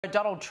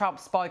Donald Trump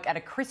spoke at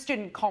a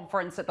Christian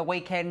conference at the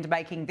weekend,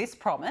 making this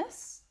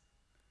promise.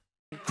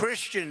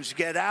 Christians,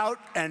 get out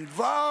and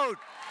vote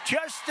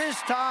just this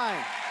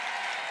time.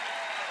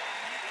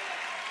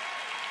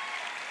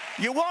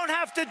 You won't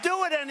have to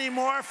do it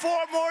anymore. 4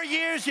 more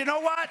years, you know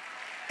what?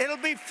 It'll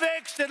be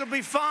fixed. It'll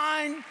be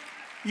fine.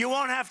 You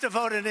won't have to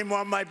vote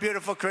anymore, my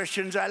beautiful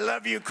Christians. I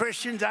love you,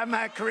 Christians. I'm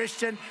a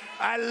Christian.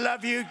 I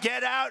love you.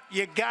 Get out.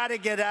 You got to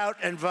get out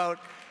and vote.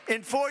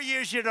 In 4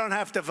 years, you don't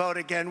have to vote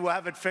again. We'll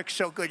have it fixed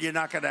so good you're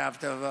not going to have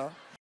to vote.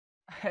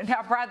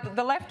 Now, Brad,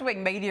 the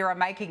left-wing media are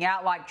making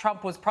out like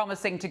Trump was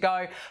promising to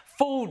go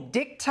full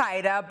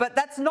dictator, but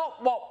that's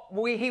not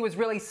what he was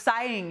really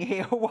saying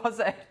here, was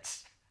it?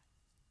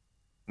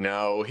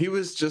 No, he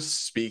was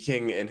just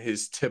speaking in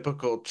his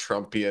typical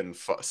Trumpian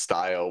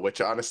style,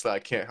 which honestly I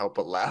can't help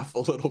but laugh a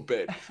little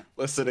bit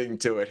listening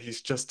to it.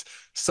 He's just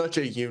such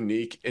a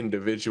unique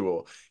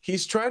individual.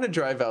 He's trying to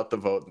drive out the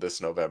vote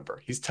this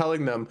November. He's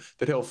telling them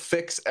that he'll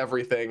fix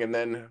everything, and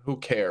then who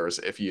cares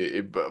if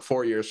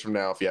 4 years from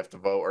now if you have to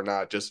vote or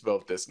not, just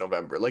vote this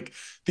November. Like,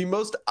 the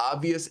most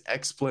obvious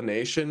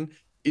explanation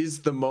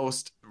is the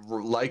most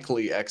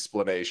likely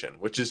explanation,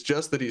 which is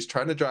just that he's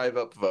trying to drive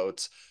up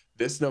votes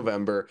this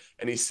November,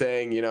 and he's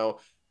saying, you know,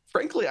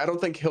 frankly, I don't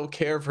think he'll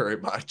care very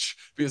much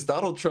because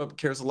Donald Trump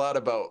cares a lot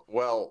about,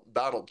 well,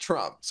 Donald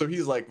Trump. So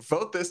he's like,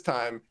 vote this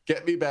time,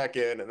 get me back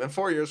in, and then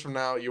 4 years from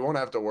now, you won't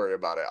have to worry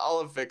about it.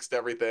 I'll have fixed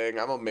everything.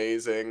 I'm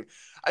amazing.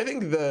 I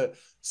think the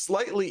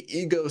slightly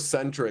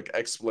egocentric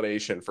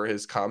explanation for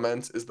his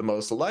comments is the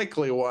most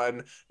likely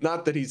one,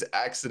 not that he's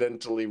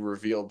accidentally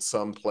revealed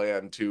some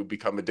plan to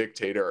become a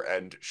dictator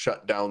and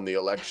shut down the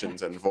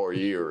elections in 4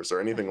 years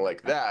or anything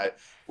like that,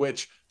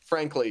 which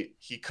frankly,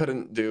 he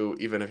couldn't do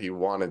even if he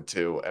wanted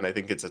to. And I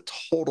think it's a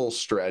total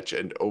stretch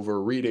and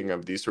overreading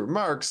of these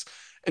remarks.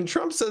 And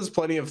Trump says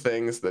plenty of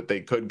things that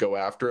they could go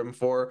after him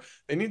for.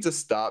 They need to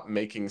stop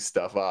making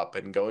stuff up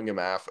and going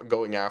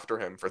after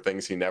him for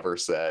things he never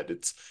said.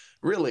 It's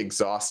really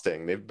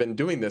exhausting. They've been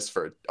doing this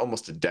for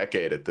almost a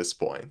decade at this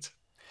point.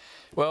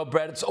 Well,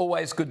 Brad, it's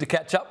always good to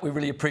catch up. We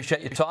really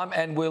appreciate your time,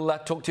 and we'll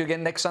talk to you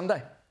again next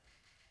Sunday.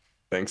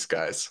 Thanks,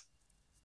 guys.